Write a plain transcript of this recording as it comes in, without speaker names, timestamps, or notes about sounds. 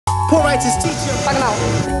Poor righteous teacher. Погнал.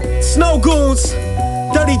 Snowgoons,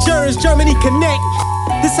 dirty jurors, Germany connect.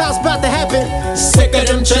 This how's about to happen. Sick of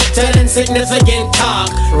them tripping insignificant talk.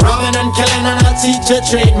 Robbing and killing and I teach a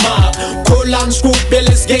trademark. Cool and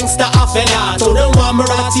scrupulous gangster off and out. So don't want me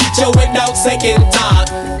to teach you without second thought.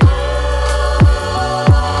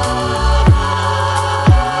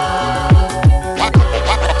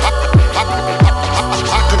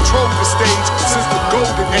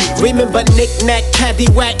 Remember knick-knack,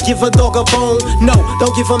 paddywhack, give a dog a bone. No,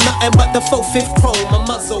 don't give him nothing but the 4/5 chrome. A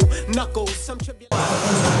muzzle, knuckles, some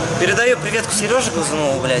Передаю приветку Сереже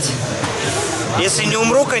Глазунову, блядь. Если не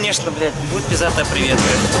умру, конечно, блядь, будет пиздатая приветка.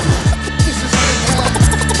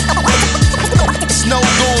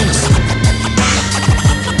 Snowgoons.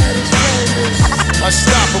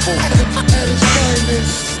 Unstoppable.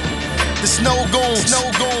 The Snowgoons.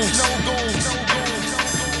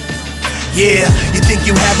 Yeah, you think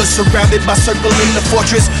you have us surrounded by circling the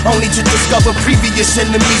fortress, only to discover previous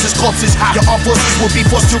enemies as corpses. Your armed forces will be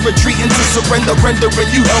forced to retreat into surrender, rendering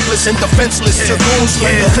you helpless and defenseless to goons.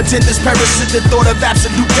 Contenders perish at the thought of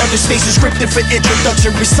absolute devastation. Scripted for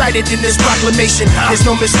introduction, recited in this proclamation. There's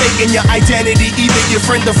no mistaking your identity, either your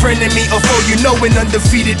friend or frenemy, or foe. You know an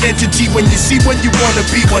undefeated entity when you see when you wanna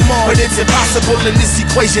be one. But it's impossible in this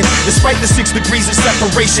equation, despite the 6 degrees of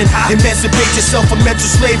separation. Emancipate yourself from mental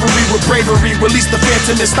slavery with bravery. Release the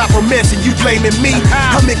phantom and stop romancing. You blaming me?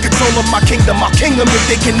 I'm in control of my kingdom. If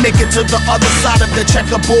they can make it to the other side of the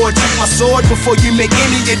checkerboard, check my sword before you make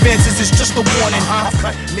any advances. It's just a warning. I've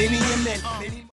cut many a men.